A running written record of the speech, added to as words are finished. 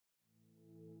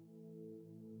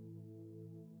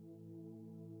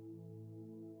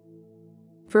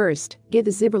First, get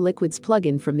the Zibra Liquids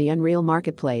plugin from the Unreal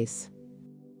Marketplace.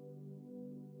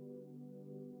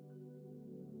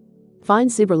 Find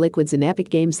Zibra Liquids in Epic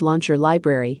Games Launcher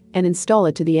library and install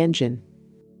it to the engine.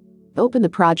 Open the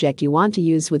project you want to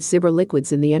use with Zibra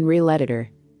Liquids in the Unreal editor.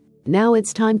 Now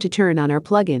it's time to turn on our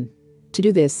plugin. To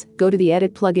do this, go to the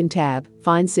Edit Plugin tab,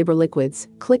 find Zibra Liquids,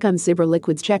 click on Zibra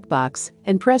Liquids checkbox,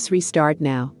 and press Restart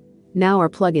Now. Now our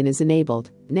plugin is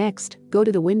enabled. Next, go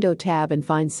to the Window tab and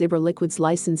find Zibra Liquids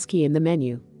license key in the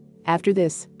menu. After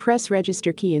this, press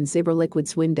Register key in Zibra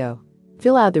Liquids window.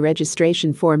 Fill out the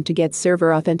registration form to get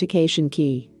server authentication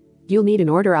key. You'll need an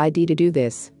order ID to do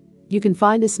this. You can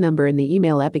find this number in the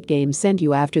email Epic Games sent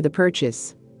you after the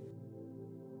purchase.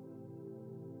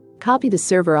 Copy the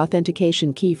server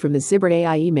authentication key from the Zibra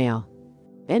AI email.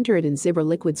 Enter it in Zibra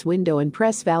Liquids window and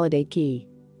press Validate key.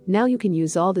 Now you can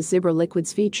use all the Zibra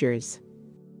Liquids features.